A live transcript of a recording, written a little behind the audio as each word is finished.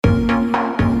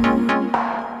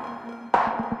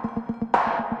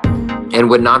And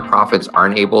when nonprofits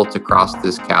aren't able to cross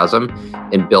this chasm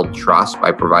and build trust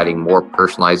by providing more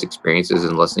personalized experiences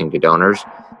and listening to donors,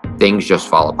 things just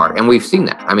fall apart. And we've seen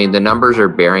that. I mean, the numbers are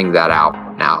bearing that out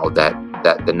now,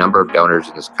 that the number of donors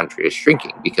in this country is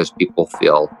shrinking because people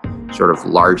feel sort of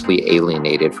largely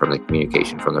alienated from the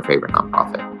communication from their favorite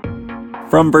nonprofit.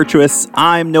 From Virtuous,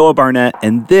 I'm Noah Barnett,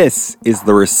 and this is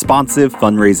the Responsive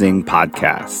Fundraising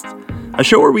Podcast, a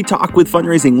show where we talk with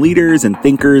fundraising leaders and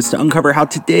thinkers to uncover how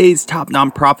today's top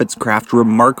nonprofits craft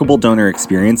remarkable donor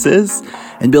experiences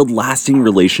and build lasting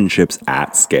relationships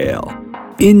at scale.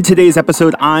 In today's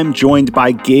episode, I'm joined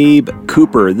by Gabe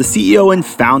Cooper, the CEO and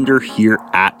founder here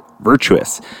at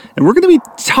Virtuous. And we're going to be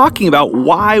talking about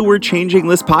why we're changing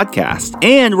this podcast.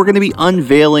 And we're going to be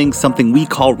unveiling something we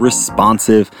call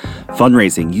responsive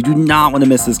fundraising. You do not want to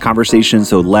miss this conversation,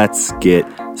 so let's get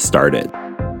started.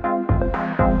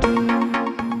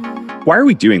 Why are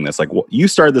we doing this? Like, you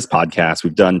started this podcast,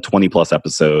 we've done 20 plus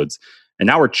episodes, and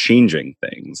now we're changing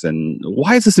things. And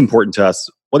why is this important to us?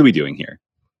 What are we doing here?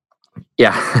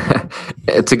 Yeah,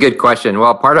 it's a good question.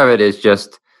 Well, part of it is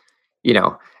just,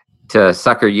 to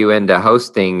sucker you into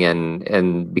hosting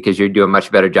and because you're doing a much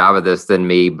better job of this than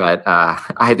me. But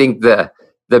I think the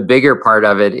bigger part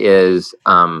of it is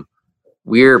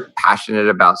we're passionate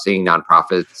about seeing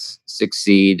nonprofits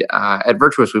succeed. At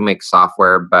Virtuous, we make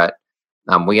software, but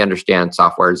we understand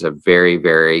software is a very,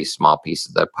 very small piece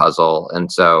of the puzzle. And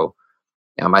so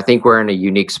I think we're in a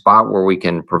unique spot where we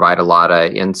can provide a lot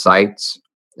of insights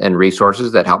and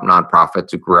resources that help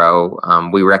nonprofits grow.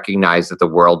 We recognize that the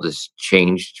world has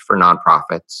changed for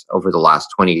nonprofits over the last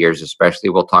 20 years, especially.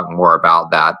 We'll talk more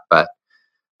about that, but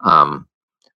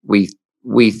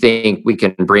we think we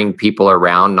can bring people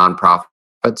around nonprofits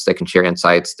that can share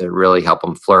insights that really help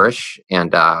them flourish,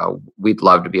 and we'd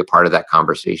love to be a part of that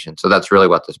conversation. So that's really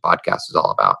what this podcast is all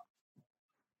about.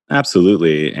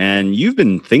 Absolutely. And you've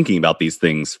been thinking about these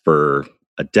things for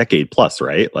a decade plus,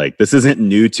 right? Like, this isn't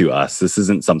new to us. This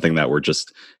isn't something that we're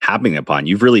just happening upon.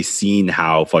 You've really seen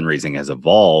how fundraising has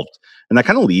evolved, and that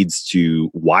kind of leads to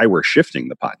why we're shifting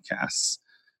the podcasts.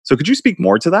 So could you speak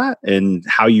more to that and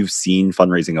how you've seen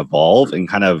fundraising evolve and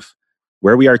kind of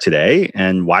where we are today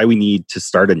and why we need to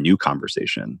start a new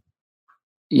conversation?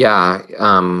 Yeah,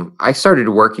 I started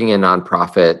working in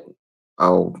nonprofit,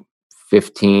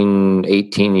 15,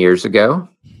 18 years ago.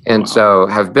 And so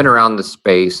have been around the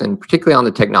space, and particularly on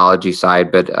the technology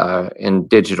side, but in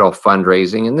digital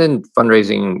fundraising, and then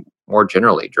fundraising more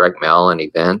generally, direct mail and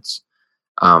events.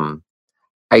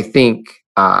 I think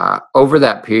over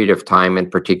that period of time in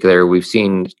particular, we've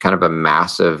seen kind of a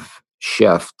massive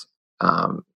shift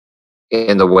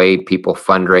in the way people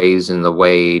fundraise and the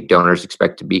way donors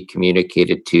expect to be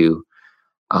communicated to.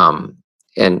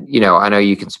 And, I know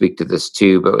you can speak to this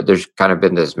too, but there's kind of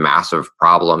been this massive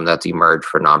problem that's emerged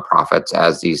for nonprofits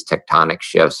as these tectonic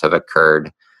shifts have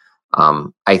occurred.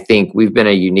 I think we've been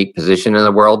in a unique position in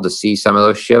the world to see some of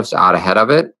those shifts out ahead of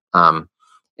it.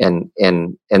 And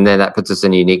then that puts us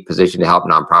in a unique position to help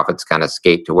nonprofits kind of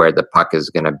skate to where the puck is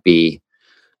going to be.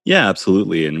 Yeah,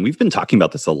 absolutely. And we've been talking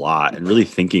about this a lot and really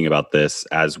thinking about this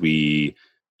as we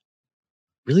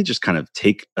really just kind of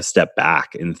take a step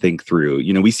back and think through.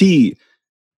 We see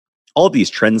all of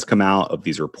these trends come out of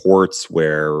these reports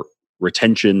where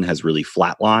retention has really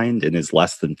flatlined and is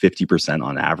less than 50%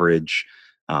 on average.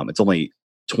 It's only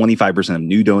 25% of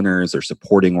new donors are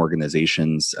supporting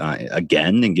organizations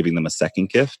again and giving them a second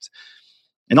gift.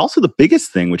 And also the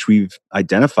biggest thing, which we've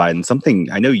identified, and something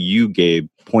I know you, Gabe,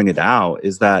 pointed out,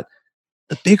 is that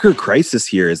the bigger crisis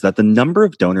here is that the number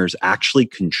of donors actually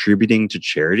contributing to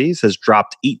charities has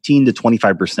dropped 18 to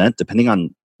 25%, depending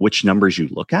on which numbers you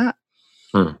look at.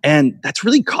 And that's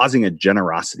really causing a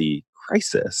generosity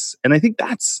crisis. And I think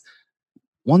that's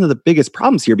one of the biggest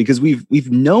problems here, because we've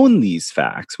known these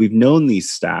facts, we've known these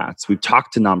stats, we've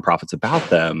talked to nonprofits about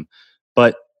them,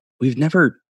 but we've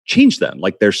never changed them.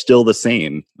 Like, they're still the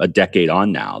same a decade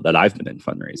on now that I've been in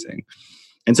fundraising.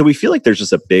 And so we feel like there's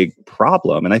just a big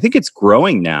problem. And I think it's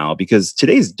growing now because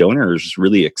today's donors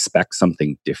really expect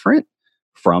something different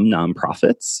from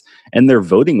nonprofits, and they're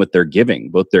voting with their giving,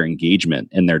 both their engagement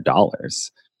and their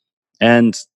dollars.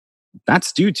 And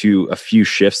that's due to a few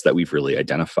shifts that we've really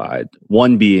identified.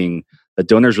 One being that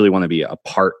donors really want to be a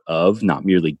part of, not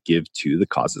merely give to, the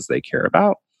causes they care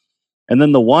about. And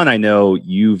then the one I know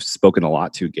you've spoken a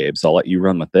lot to, Gabe, so I'll let you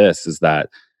run with this, is that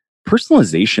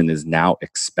personalization is now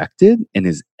expected and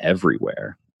is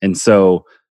everywhere. And so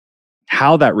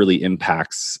how that really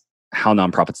impacts how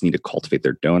nonprofits need to cultivate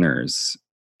their donors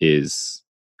is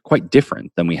quite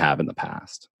different than we have in the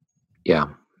past. Yeah,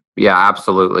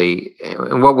 absolutely.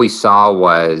 And what we saw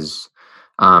was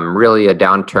really a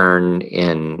downturn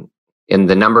in in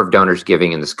the number of donors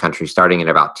giving in this country starting in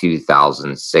about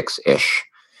 2006-ish.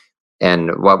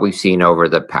 And what we've seen over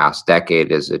the past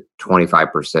decade is a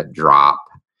 25% drop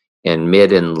in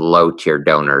mid and low tier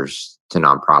donors to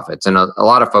nonprofits. And a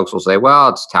lot of folks will say, well,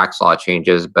 it's tax law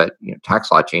changes, but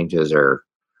tax law changes are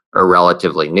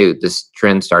relatively new. This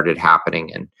trend started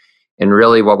happening. And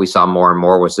really what we saw more and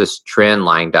more was this trend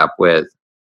lined up with,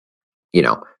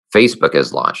 Facebook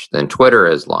is launched, then Twitter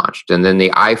is launched, and then the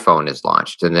iPhone is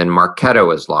launched, and then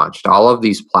Marketo is launched. All of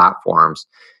these platforms,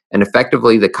 and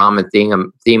effectively the common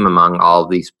theme among all of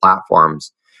these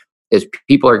platforms is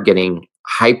people are getting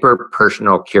hyper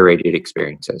personal curated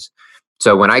experiences.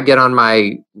 So when I get on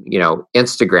my,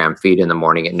 Instagram feed in the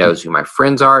morning, it knows who my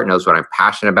friends are, it knows what I'm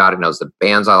passionate about, it knows the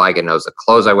bands I like, it knows the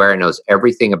clothes I wear, it knows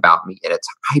everything about me, and it's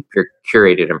hyper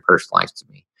curated and personalized to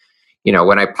me.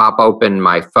 When I pop open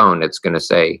my phone, it's going to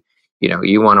say,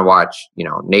 you want to watch,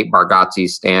 Nate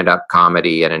Bargatze's stand-up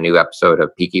comedy and a new episode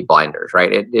of Peaky Blinders,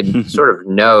 right? It sort of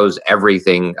knows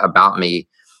everything about me.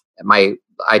 I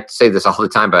say this all the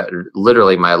time, but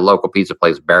literally my local pizza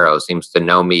place, Barrow, seems to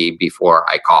know me before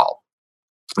I call.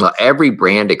 Well, every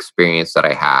brand experience that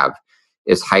I have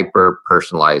is hyper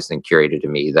personalized and curated to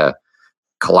me. The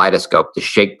Kaleidoscope, the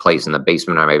shake place in the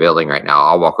basement of my building right now,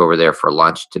 I'll walk over there for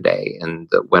lunch today. And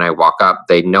when I walk up,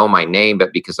 they know my name,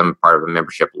 but because I'm part of a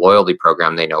membership loyalty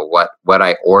program, they know what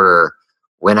I order,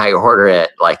 when I order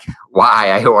it, like why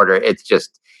I order it. It's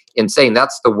just insane.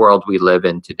 That's the world we live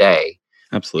in today.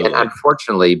 Absolutely. And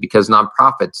unfortunately, because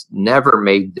nonprofits never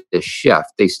made this shift,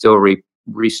 they still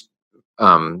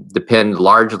depend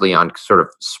largely on sort of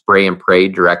spray and pray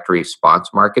direct response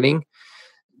marketing.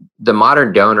 The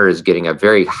modern donor is getting a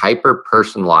very hyper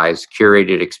personalized,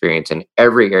 curated experience in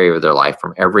every area of their life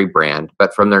from every brand.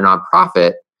 But from their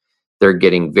nonprofit, they're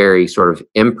getting very sort of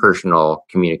impersonal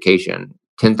communication.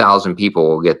 10,000 people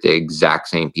will get the exact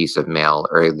same piece of mail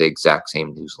or the exact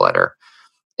same newsletter.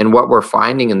 And what we're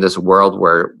finding in this world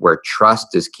where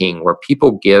trust is king, where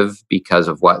people give because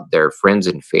of what their friends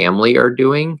and family are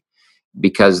doing,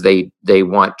 because they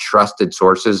want trusted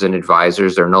sources and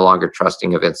advisors. They're no longer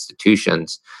trusting of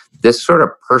institutions. This sort of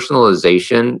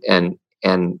personalization and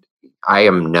I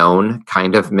am known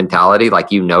kind of mentality, like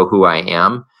who I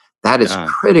am, that is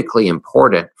critically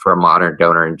important for a modern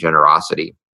donor and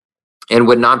generosity. And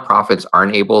when nonprofits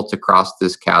aren't able to cross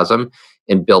this chasm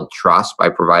and build trust by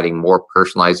providing more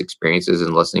personalized experiences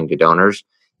and listening to donors,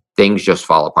 things just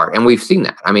fall apart. And we've seen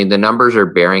that. I mean, the numbers are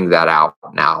bearing that out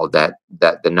now, that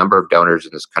the number of donors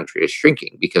in this country is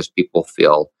shrinking because people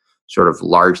feel sort of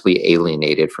largely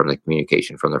alienated from the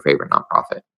communication from their favorite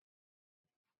nonprofit.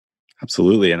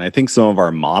 Absolutely. And I think some of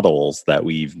our models that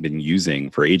we've been using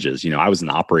for ages, I was an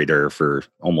operator for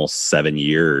almost 7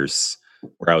 years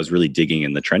where I was really digging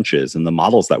in the trenches. And the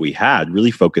models that we had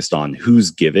really focused on who's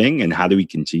giving and how do we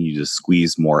continue to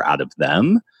squeeze more out of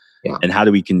them. Yeah. And how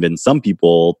do we convince some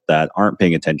people that aren't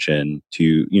paying attention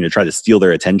to, try to steal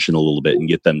their attention a little bit and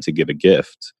get them to give a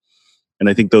gift? And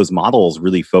I think those models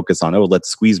really focus on, let's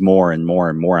squeeze more and more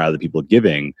and more out of the people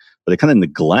giving. But it kind of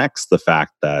neglects the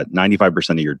fact that 95%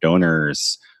 of your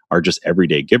donors are just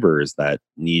everyday givers that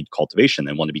need cultivation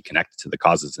and want to be connected to the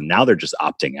causes. And now they're just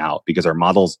opting out because our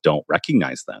models don't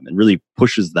recognize them and really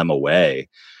pushes them away.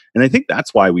 And I think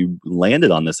that's why we landed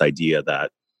on this idea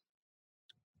that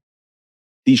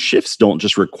these shifts don't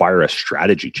just require a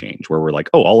strategy change where we're like,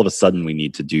 all of a sudden we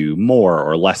need to do more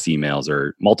or less emails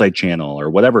or multi-channel or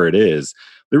whatever it is.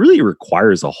 It really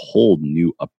requires a whole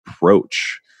new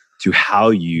approach to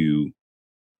how you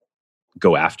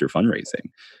go after fundraising.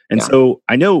 And so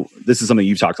I know this is something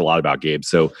you've talked a lot about, Gabe.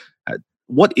 So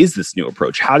what is this new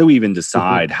approach? How do we even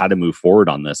decide how to move forward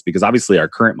on this? Because obviously our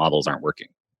current models aren't working.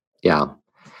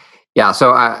 Yeah,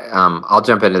 so I'll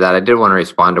jump into that. I did want to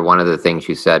respond to one of the things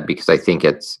you said because I think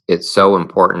it's so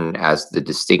important as the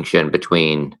distinction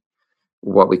between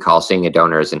what we call seeing a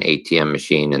donor as an ATM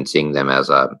machine and seeing them as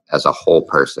a whole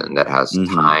person that has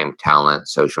time, talent,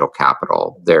 social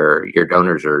capital. Your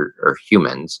donors are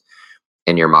humans,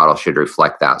 and your model should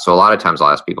reflect that. So a lot of times I'll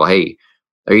ask people, hey,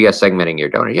 are you guys segmenting your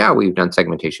donor? Yeah, we've done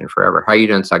segmentation forever. How are you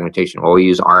doing segmentation? Well, we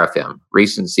use RFM,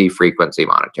 recency, frequency,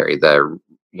 monetary. The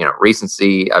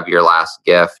recency of your last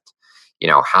gift,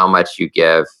 how much you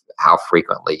give, how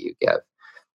frequently you give.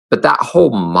 But that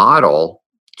whole model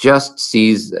just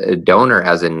sees a donor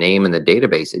as a name in the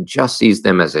database. It just sees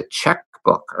them as a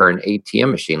checkbook or an ATM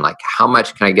machine. Like, how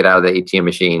much can I get out of the ATM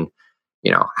machine?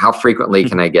 How frequently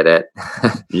can I get it?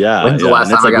 Yeah. When's the last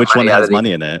time it's like, which one has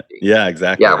money in it? Yeah,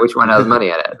 exactly. Yeah, which one has money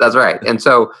in it? That's right. And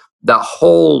so the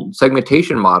whole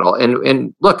segmentation model,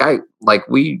 and look,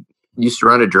 we used to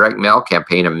run a direct mail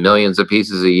campaign of millions of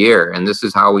pieces a year, and this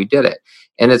is how we did it.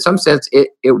 And in some sense, it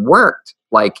worked,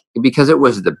 like, because it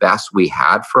was the best we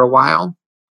had for a while.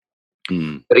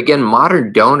 Mm. But again,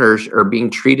 modern donors are being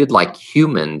treated like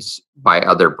humans by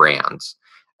other brands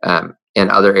in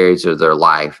other areas of their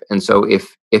life. And so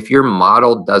if your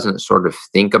model doesn't sort of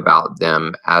think about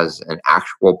them as an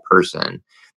actual person,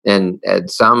 and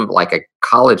some, like a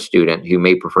college student who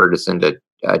may prefer to send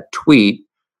a tweet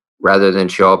rather than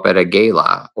show up at a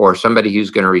gala, or somebody who's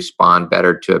going to respond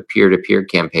better to a peer-to-peer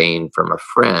campaign from a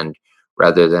friend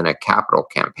rather than a capital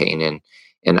campaign,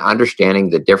 and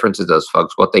understanding the difference of those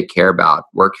folks, what they care about,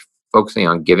 focusing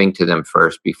on giving to them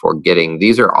first before getting.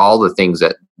 These are all the things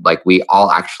that, like, we all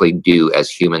actually do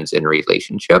as humans in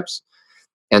relationships.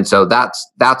 And so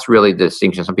that's really the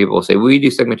distinction. Some people will say, we do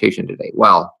segmentation today.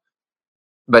 Well,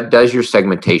 but does your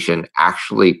segmentation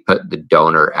actually put the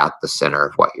donor at the center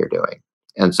of what you're doing?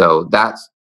 And so that's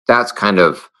kind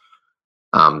of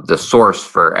the source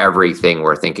for everything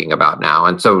we're thinking about now.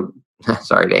 And so,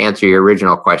 sorry, to answer your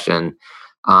original question,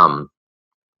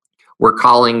 we're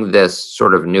calling this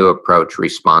sort of new approach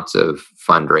responsive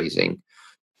fundraising.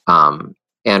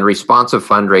 And responsive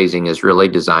fundraising is really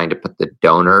designed to put the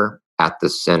donor at the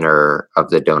center of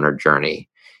the donor journey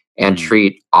and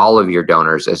treat all of your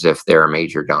donors as if they're a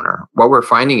major donor. What we're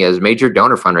finding is major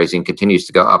donor fundraising continues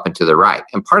to go up and to the right.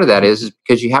 And part of that is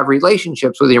because you have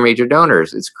relationships with your major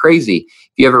donors. It's crazy.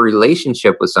 If you have a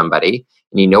relationship with somebody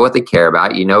and you know what they care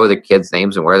about, you know their kids'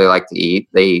 names and where they like to eat,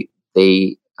 they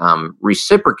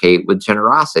reciprocate with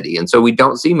generosity. And so we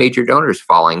don't see major donors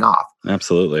falling off.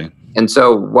 Absolutely. And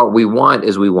so what we want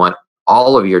is, we want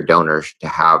all of your donors to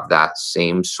have that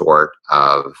same sort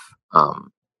of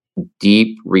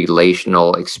deep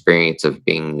relational experience of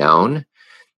being known,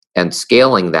 and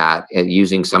scaling that and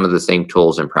using some of the same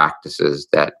tools and practices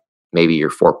that maybe your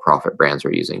for-profit brands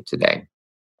are using today.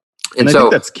 And I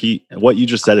think that's key. What you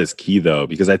just said is key, though,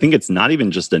 because I think it's not even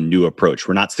just a new approach.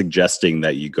 We're not suggesting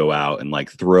that you go out and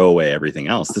like throw away everything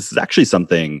else. This is actually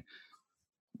something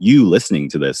you listening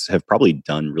to this have probably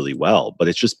done really well, but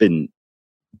it's just been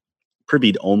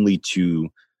privied only to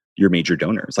your major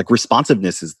donors. Like,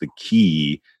 responsiveness is the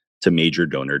key to major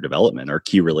donor development, or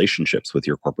key relationships with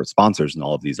your corporate sponsors and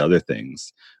all of these other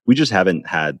things. We just haven't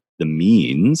had the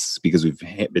means, because we've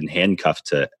been handcuffed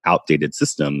to outdated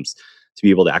systems, to be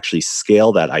able to actually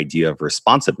scale that idea of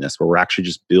responsiveness, where we're actually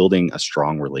just building a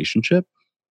strong relationship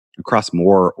across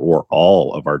more or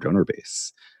all of our donor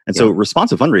base. And so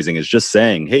responsive fundraising is just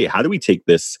saying, hey, how do we take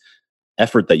this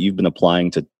effort that you've been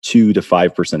applying to 2 to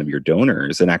 5% of your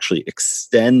donors and actually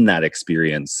extend that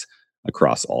experience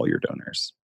across all your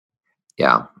donors?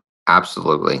 Yeah,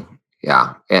 absolutely.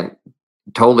 Yeah. And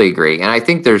totally agree. And I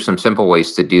think there's some simple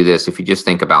ways to do this. If you just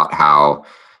think about how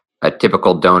a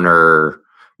typical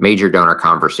major donor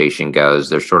conversation goes,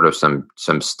 there's sort of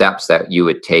some steps that you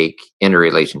would take in a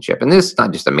relationship. And this is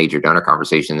not just a major donor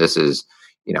conversation. This is,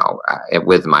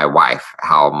 with my wife,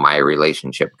 how my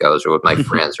relationship goes, or with my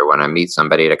friends, or when I meet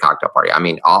somebody at a cocktail party. I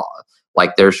mean,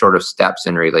 there's sort of steps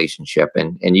in relationship,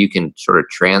 and you can sort of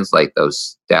translate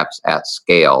those steps at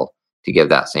scale to give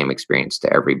that same experience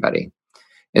to everybody.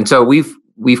 And so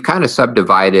we've kind of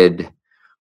subdivided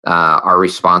our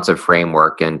responsive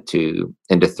framework into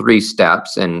 3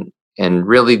 steps, and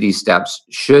really these steps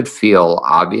should feel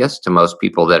obvious to most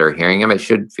people that are hearing them. It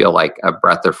should feel like a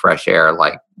breath of fresh air,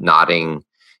 like nodding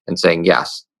and saying,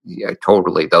 yes, yeah,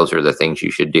 totally, those are the things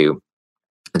you should do.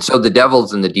 And so the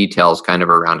devil's in the details, kind of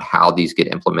around how these get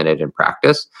implemented in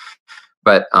practice.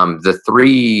 But the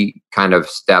 3 kind of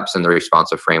steps in the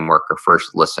responsive framework are: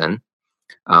 first, listen.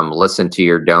 Listen to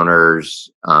your donors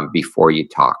before you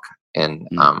talk. And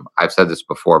I've said this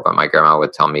before, but my grandma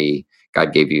would tell me,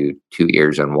 God gave you 2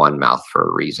 ears and 1 mouth for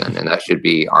a reason. And that should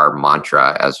be our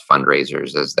mantra as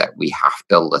fundraisers, is that we have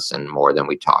to listen more than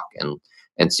we talk,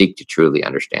 and seek to truly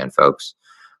understand folks.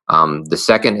 The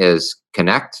second is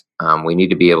connect. We need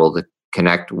to be able to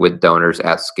connect with donors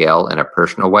at scale in a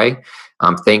personal way.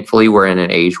 Thankfully, we're in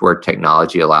an age where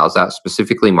technology allows that.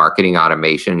 Specifically, marketing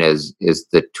automation is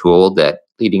the tool that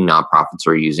leading nonprofits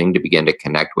are using to begin to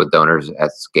connect with donors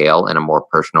at scale in a more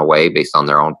personal way, based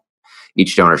on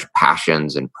each donor's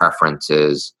passions and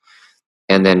preferences.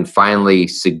 And then finally,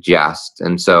 suggest.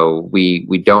 And so we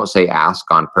don't say ask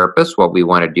on purpose. What we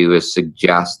want to do is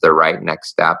suggest the right next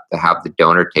step, to have the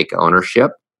donor take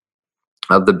ownership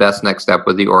of the best next step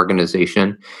with the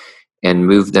organization, and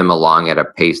move them along at a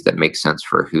pace that makes sense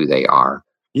for who they are.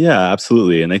 Yeah,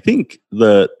 absolutely. And I think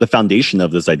the foundation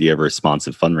of this idea of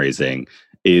responsive fundraising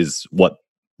is what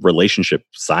relationship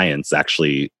science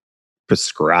actually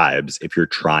prescribes if you're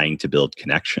trying to build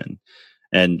connection.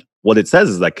 And what it says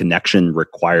is that connection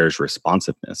requires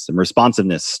responsiveness, and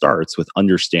responsiveness starts with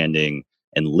understanding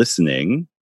and listening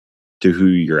to who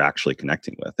you're actually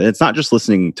connecting with. And it's not just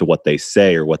listening to what they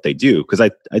say or what they do, because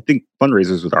I think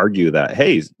fundraisers would argue that,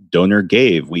 hey, donor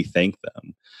gave, we thank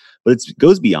them. But it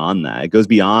goes beyond that. It goes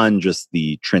beyond just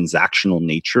the transactional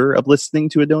nature of listening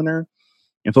to a donor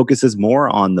and focuses more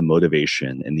on the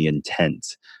motivation and the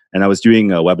intent. And I was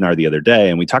doing a webinar the other day,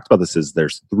 and we talked about this as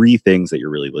there's three things that you're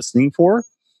really listening for.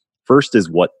 First is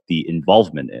what the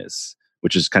involvement is,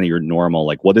 which is kind of your normal,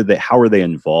 like, how are they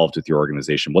involved with your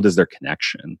organization? What is their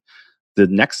connection? The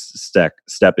next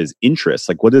step is interest.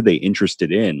 Like, what are they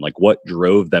interested in? Like, what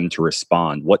drove them to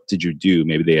respond? What did you do?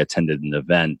 Maybe they attended an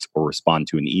event or respond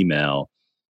to an email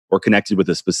or connected with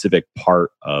a specific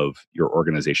part of your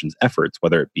organization's efforts,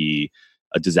 whether it be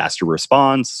a disaster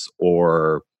response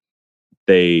or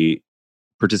they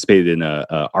participated in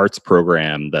a arts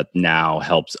program that now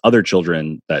helps other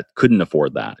children that couldn't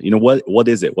afford that. What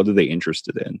is it? What are they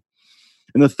interested in?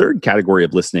 And the third category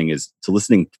of listening is to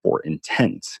listening for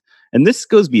intent. And this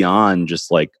goes beyond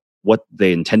just like what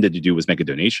they intended to do was make a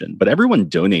donation, but everyone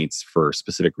donates for a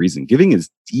specific reason. Giving is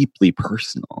deeply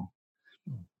personal.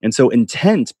 And so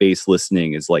intent-based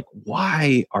listening is like,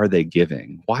 why are they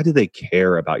giving? Why do they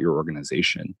care about your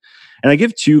organization? And I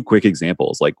give two quick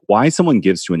examples. Like, why someone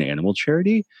gives to an animal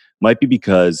charity might be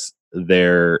because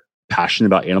they're passionate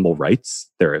about animal rights.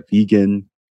 They're a vegan.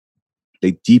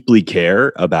 They deeply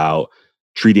care about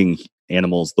treating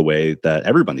animals the way that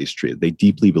everybody's treated. They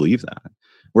deeply believe that.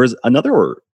 Whereas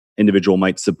another individual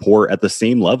might support at the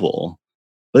same level,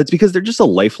 but it's because they're just a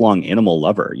lifelong animal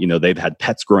lover. They've had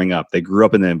pets growing up. They grew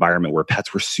up in an environment where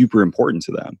pets were super important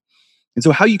to them. And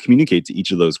so how you communicate to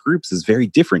each of those groups is very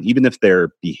different, even if their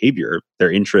behavior,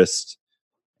 their interest,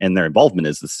 and their involvement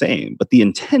is the same. But the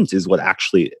intent is what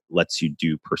actually lets you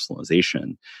do personalization.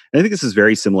 And I think this is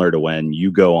very similar to when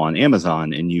you go on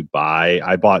Amazon and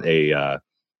I bought a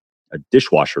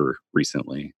dishwasher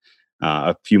recently,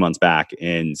 a few months back,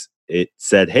 and it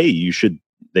said,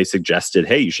 they suggested,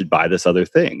 hey, you should buy this other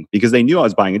thing, because they knew I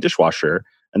was buying a dishwasher,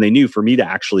 and they knew for me to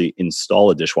actually install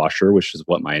a dishwasher, which is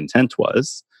what my intent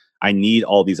was, I need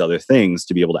all these other things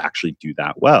to be able to actually do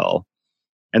that well.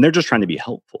 And they're just trying to be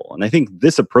helpful. And I think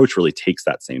this approach really takes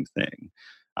that same thing.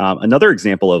 Another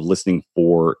example of listening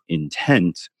for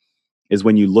intent is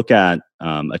when you look at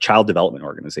a child development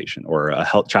organization or a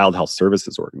child health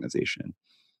services organization.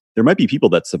 There might be people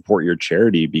that support your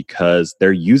charity because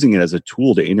they're using it as a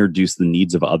tool to introduce the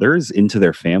needs of others into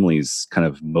their family's kind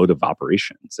of mode of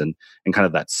operations, and kind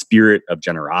of that spirit of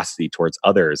generosity towards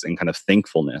others and kind of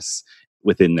thankfulness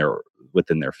within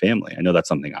their family. I know that's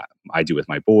something I do with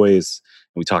my boys,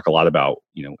 and we talk a lot about,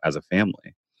 as a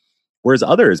family. Whereas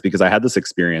others, because I had this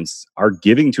experience, are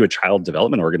giving to a child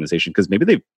development organization because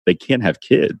maybe they can't have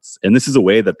kids. And this is a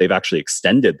way that they've actually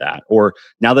extended that. Or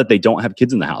now that they don't have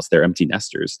kids in the house, they're empty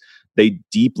nesters. They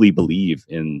deeply believe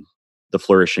in the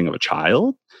flourishing of a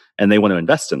child and they want to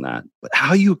invest in that. But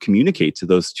how you communicate to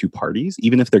those two parties,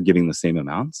 even if they're giving the same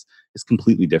amounts, is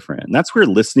completely different. And that's where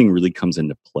listening really comes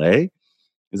into play,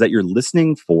 is that you're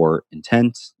listening for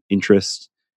intent, interest,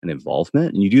 and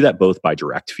involvement. And you do that both by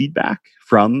direct feedback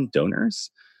from donors,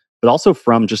 but also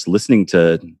from just listening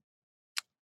to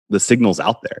the signals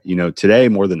out there. Today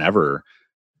more than ever,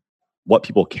 what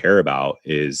people care about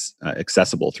is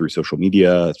accessible through social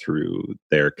media, through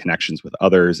their connections with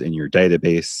others in your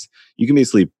database. You can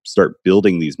basically start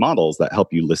building these models that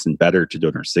help you listen better to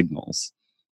donor signals.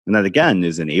 And that, again,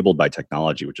 is enabled by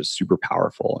technology, which is super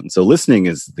powerful. And so listening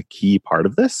is the key part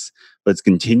of this, but it's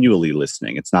continually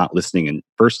listening. It's not listening in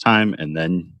first time and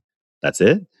then that's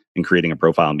it, and creating a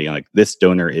profile and being like, this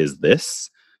donor is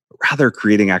this, but rather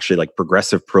creating actually like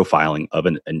progressive profiling of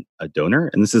a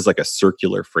donor. And this is like a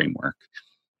circular framework.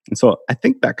 And so I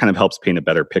think that kind of helps paint a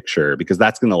better picture, because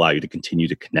that's going to allow you to continue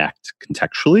to connect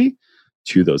contextually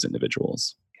to those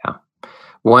individuals. Yeah.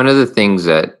 One of the things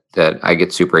that I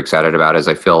get super excited about is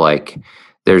I feel like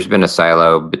there's been a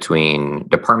silo between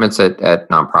departments at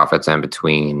nonprofits and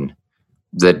between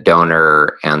the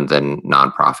donor and the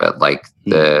nonprofit. Like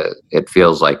it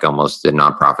feels like almost the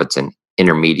nonprofit's an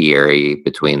intermediary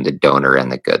between the donor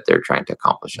and the good they're trying to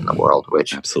accomplish in the world,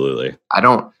 which absolutely I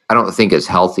don't think is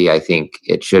healthy. I think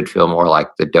it should feel more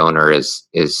like the donor is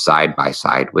side by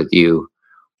side with you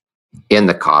in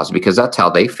the cause, because that's how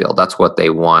they feel. That's what they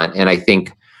want. And I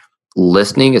think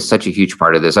listening is such a huge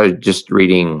part of this. I was just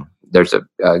reading, there's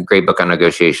a great book on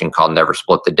negotiation called Never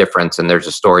Split the Difference. And there's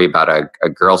a story about a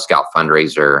Girl Scout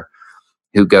fundraiser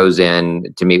who goes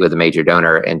in to meet with a major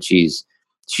donor, and she's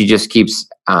she just keeps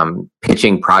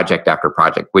pitching project after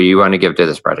project. Well, you want to give to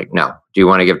this project? No. Do you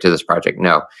want to give to this project?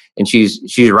 No. And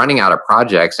she's running out of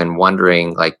projects and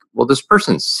wondering, like, well, this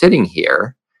person's sitting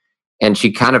here. And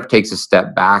she kind of takes a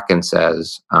step back and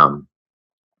says,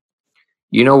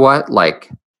 you know what? Like,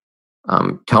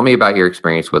 tell me about your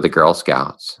experience with the Girl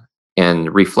Scouts.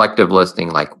 And reflective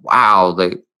listening, like, wow,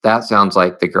 that sounds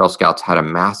like the Girl Scouts had a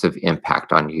massive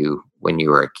impact on you when you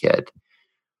were a kid.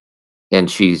 And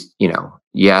she's,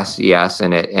 yes,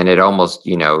 and it almost,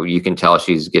 you can tell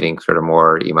she's getting sort of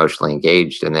more emotionally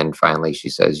engaged. And then finally she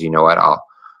says, you know what, I'll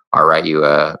write you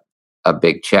a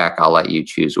big check. I'll let you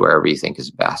choose wherever you think is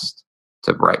best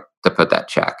to put that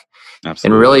check.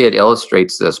 Absolutely. And really it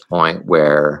illustrates this point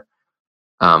where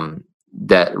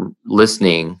that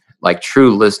listening, like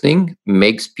true listening,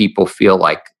 makes people feel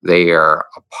like they are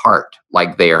a part,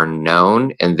 like they are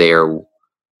known, and they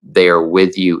are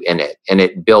with you in it. And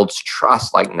it builds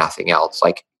trust like nothing else.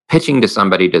 Like pitching to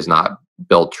somebody does not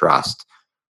build trust.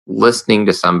 Listening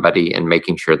to somebody and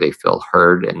making sure they feel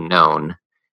heard and known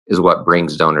is what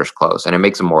brings donors close. And it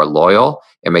makes them more loyal.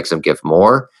 It makes them give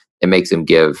more. It makes them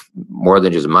give more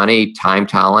than just money, time,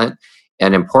 talent.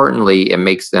 And importantly, it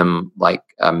makes them like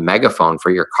a megaphone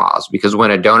for your cause. Because when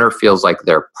a donor feels like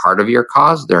they're part of your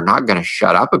cause, they're not going to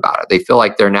shut up about it. They feel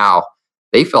like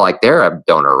they're a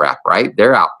donor rep, right?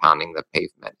 They're out pounding the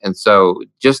pavement. And so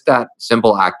just that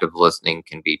simple act of listening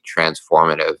can be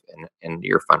transformative in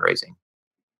your fundraising.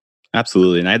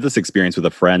 Absolutely. And I had this experience with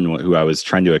a friend who I was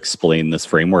trying to explain this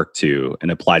framework to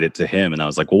and applied it to him. And I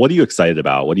was like, well, what are you excited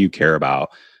about? What do you care about?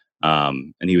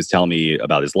 And he was telling me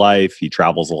about his life. He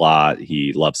travels a lot.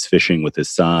 He loves fishing with his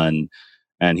son.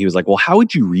 And he was like, well, how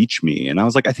would you reach me? And I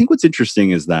was like, I think what's interesting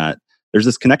is that there's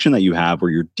this connection that you have where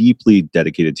you're deeply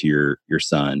dedicated to your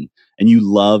son and you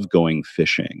love going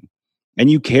fishing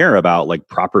and you care about like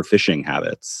proper fishing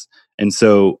habits. And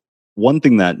so one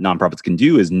thing that nonprofits can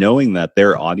do is knowing that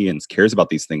their audience cares about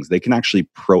these things, they can actually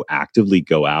proactively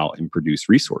go out and produce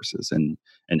resources and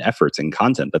efforts and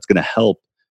content that's going to help,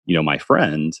 my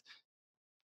friend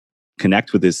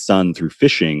connect with his son through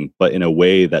fishing, but in a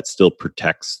way that still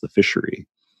protects the fishery.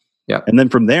 Yeah. And then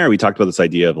from there, we talked about this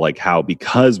idea of like how,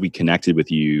 because we connected with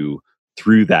you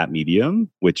through that medium,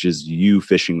 which is you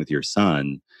fishing with your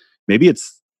son, maybe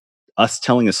it's us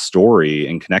telling a story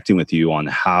and connecting with you on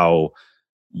how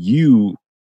you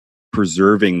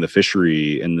preserving the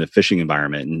fishery and the fishing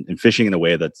environment and fishing in a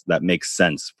way that makes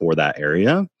sense for that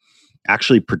area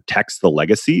actually protects the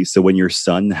legacy. So when your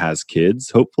son has kids,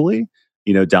 hopefully,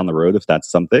 down the road, if that's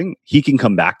something, he can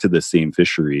come back to the same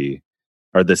fishery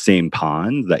or the same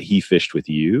pond that he fished with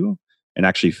you and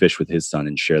actually fish with his son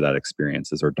and share that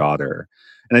experience as our daughter.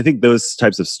 And I think those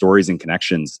types of stories and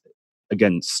connections,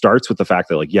 again, starts with the fact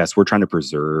that, like, yes, we're trying to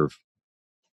preserve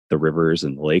the rivers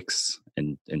and lakes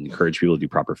and encourage people to do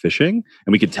proper fishing.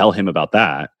 And we could tell him about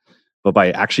that. But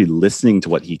by actually listening to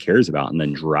what he cares about and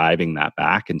then driving that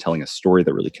back and telling a story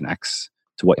that really connects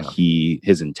to what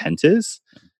his intent is.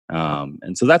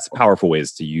 And so that's powerful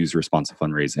ways to use responsive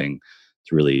fundraising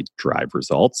to really drive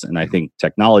results. And I think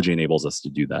technology enables us to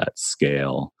do that at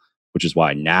scale, which is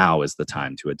why now is the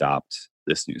time to adopt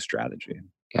this new strategy.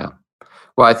 Yeah.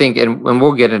 Well, I think, and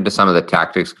we'll get into some of the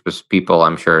tactics, because people,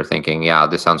 I'm sure, are thinking, yeah,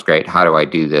 this sounds great. How do I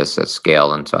do this at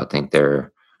scale? And so I think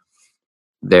there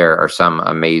are some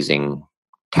amazing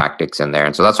tactics in there.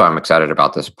 And so that's why I'm excited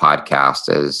about this podcast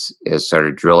is sort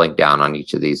of drilling down on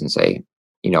each of these and say,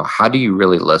 how do you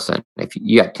really listen? If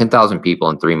you got 10,000 people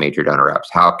and 3 major donor reps,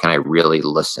 how can I really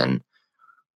listen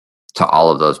to all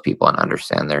of those people and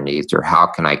understand their needs? Or how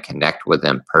can I connect with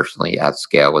them personally at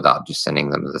scale without just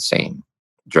sending them the same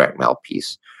direct mail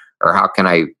piece? Or how can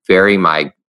I vary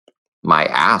my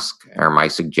ask or my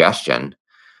suggestion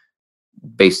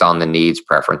based on the needs,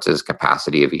 preferences,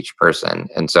 capacity of each person?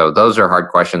 And so those are hard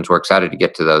questions. We're excited to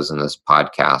get to those in this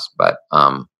podcast, but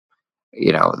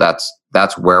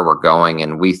that's where we're going.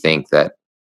 And we think that,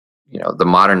 the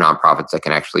modern nonprofits that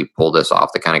can actually pull this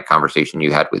off, the kind of conversation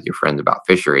you had with your friends about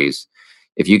fisheries,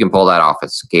 if you can pull that off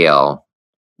at scale,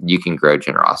 you can grow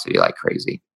generosity like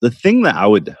crazy. The thing that I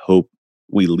would hope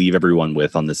we leave everyone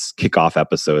with on this kickoff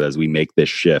episode as we make this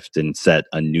shift and set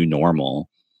a new normal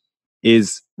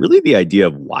is really the idea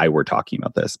of why we're talking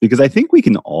about this. Because I think we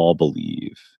can all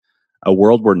believe a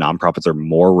world where nonprofits are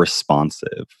more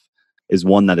responsive is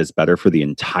one that is better for the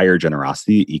entire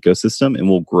generosity ecosystem and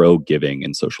will grow giving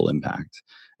and social impact.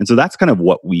 And so that's kind of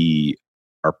what we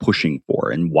are pushing for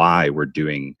and why we're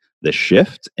doing this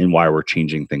shift and why we're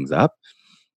changing things up.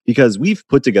 Because we've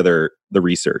put together the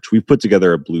research, we've put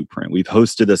together a blueprint, we've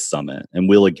hosted a summit and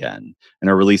will again, and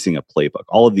are releasing a playbook,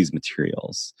 all of these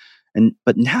materials.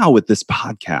 But now with this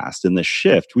podcast and this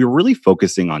shift, we're really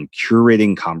focusing on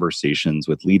curating conversations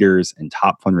with leaders and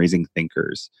top fundraising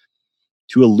thinkers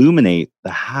to illuminate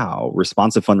the how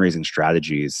responsive fundraising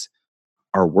strategies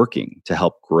are working to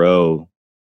help grow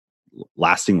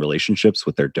lasting relationships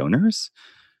with their donors,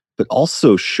 but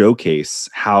also showcase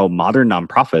how modern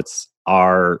nonprofits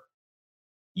are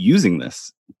using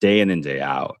this day in and day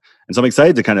out. And so I'm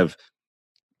excited to kind of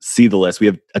see the list. We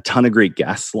have a ton of great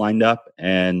guests lined up,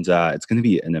 and it's going to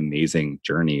be an amazing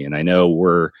journey. And I know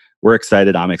we're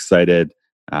excited. I'm excited.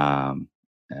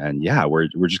 And yeah, we're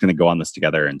just going to go on this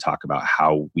together and talk about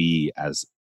how we as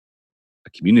a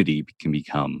community can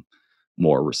become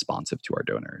more responsive to our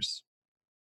donors.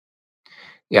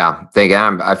 Yeah,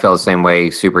 I feel the same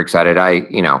way. Super excited.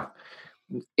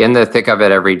 In the thick of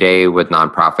it every day with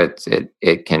nonprofits,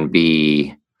 it can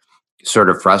be sort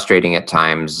of frustrating at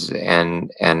times,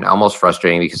 and almost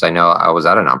frustrating because I know I was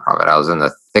at a nonprofit. I was in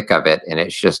the thick of it, and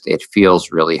it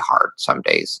feels really hard some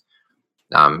days.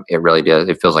 It really does.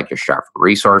 It feels like you're strapped for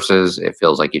resources. It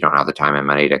feels like you don't have the time and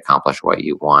money to accomplish what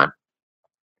you want.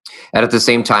 And at the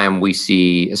same time, we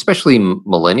see, especially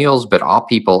millennials, but all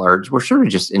people we're sort of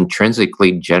just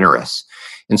intrinsically generous.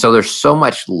 And so there's so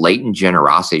much latent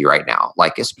generosity right now,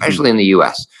 like especially in the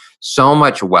US, so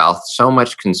much wealth, so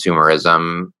much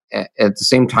consumerism, at the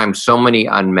same time, so many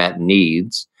unmet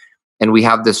needs. And we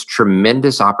have this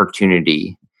tremendous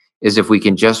opportunity is if we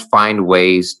can just find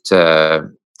ways to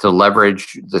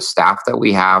leverage the staff that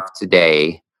we have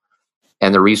today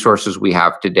and the resources we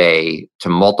have today to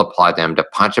multiply them, to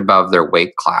punch above their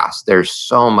weight class. There's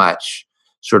so much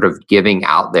sort of giving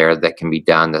out there that can be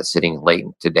done that's sitting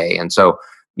latent today. And so,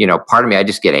 part of me, I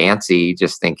just get antsy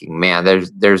just thinking, man,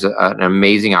 there's an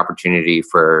amazing opportunity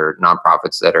for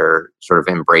nonprofits that are sort of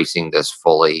embracing this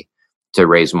fully to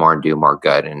raise more and do more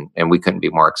good. And we couldn't be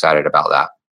more excited about that.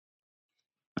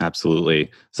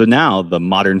 Absolutely. So now the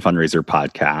Modern Fundraiser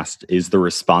podcast is the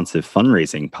Responsive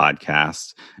Fundraising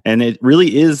podcast. And it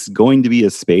really is going to be a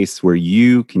space where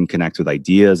you can connect with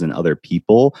ideas and other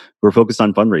people who are focused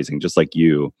on fundraising, just like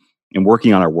you, and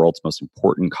working on our world's most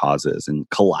important causes and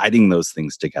colliding those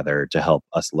things together to help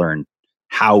us learn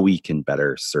how we can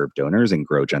better serve donors and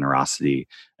grow generosity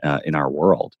in our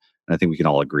world. And I think we can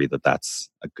all agree that that's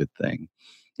a good thing.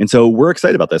 And so we're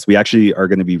excited about this. We actually are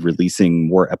going to be releasing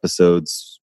more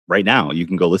episodes right now. You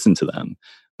can go listen to them.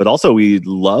 But also, we'd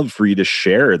love for you to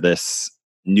share this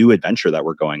new adventure that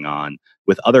we're going on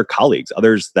with other colleagues,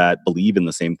 others that believe in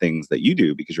the same things that you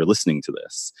do because you're listening to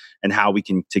this, and how we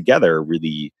can together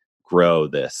really grow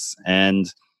this.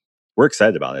 And we're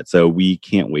excited about it. So we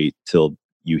can't wait till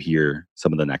you hear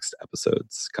some of the next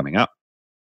episodes coming up.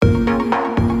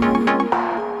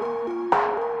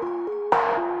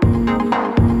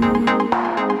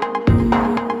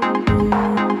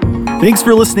 Thanks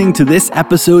for listening to this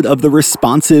episode of the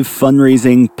Responsive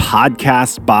Fundraising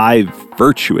Podcast by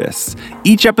Virtuous.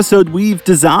 Each episode we've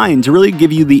designed to really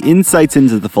give you the insights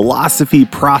into the philosophy,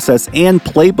 process, and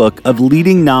playbook of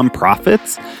leading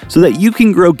nonprofits so that you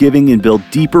can grow giving and build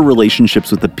deeper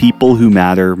relationships with the people who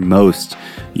matter most,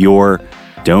 your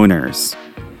donors.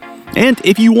 And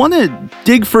if you want to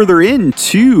dig further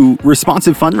into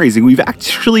responsive fundraising, we've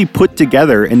actually put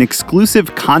together an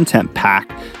exclusive content pack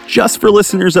just for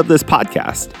listeners of this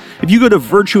podcast. If you go to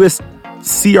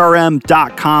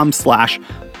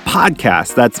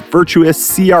virtuouscrm.com/podcast, that's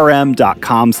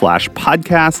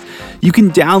virtuouscrm.com/podcast, you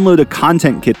can download a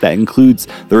content kit that includes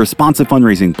the responsive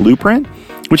fundraising blueprint,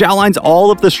 which outlines all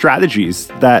of the strategies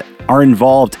that are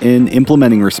involved in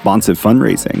implementing responsive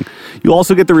fundraising. You'll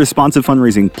also get the responsive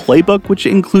fundraising playbook, which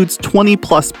includes 20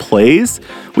 plus plays,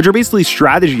 which are basically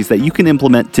strategies that you can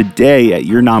implement today at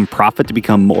your nonprofit to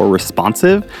become more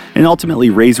responsive and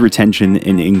ultimately raise retention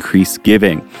and increase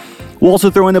giving. We'll also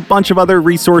throw in a bunch of other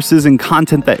resources and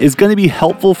content that is going to be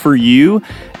helpful for you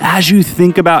as you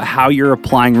think about how you're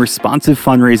applying responsive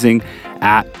fundraising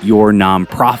at your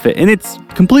nonprofit. And it's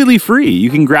completely free. You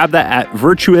can grab that at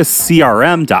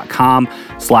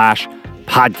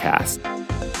virtuouscrm.com/podcast.